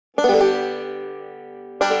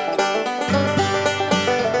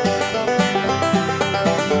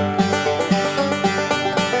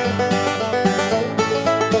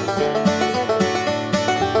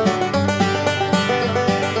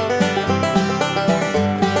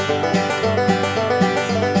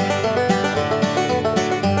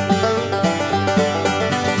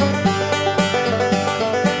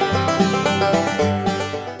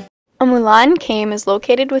Moulin Kame is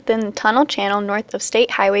located within the tunnel channel north of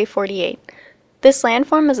State Highway 48. This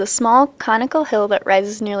landform is a small, conical hill that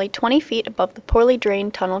rises nearly 20 feet above the poorly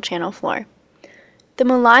drained tunnel channel floor. The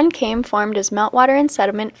Moulin Kame formed as meltwater and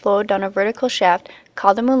sediment flowed down a vertical shaft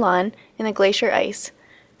called a moulin in the glacier ice.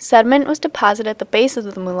 Sediment was deposited at the base of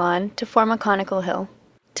the moulin to form a conical hill.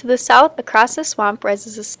 To the south, across the swamp,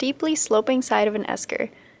 rises a steeply sloping side of an esker.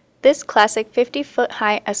 This classic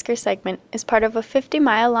 50-foot-high esker segment is part of a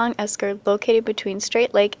 50-mile-long esker located between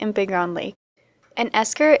Straight Lake and Big Round Lake. An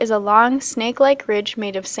esker is a long, snake-like ridge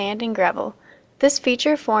made of sand and gravel. This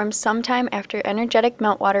feature formed sometime after energetic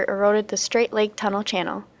meltwater eroded the Straight Lake tunnel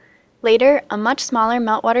channel. Later, a much smaller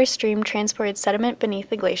meltwater stream transported sediment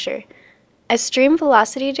beneath the glacier. As stream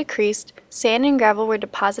velocity decreased, sand and gravel were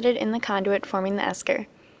deposited in the conduit forming the esker.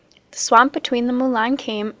 The swamp between the Moulin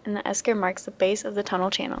Kame and the esker marks the base of the tunnel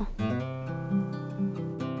channel.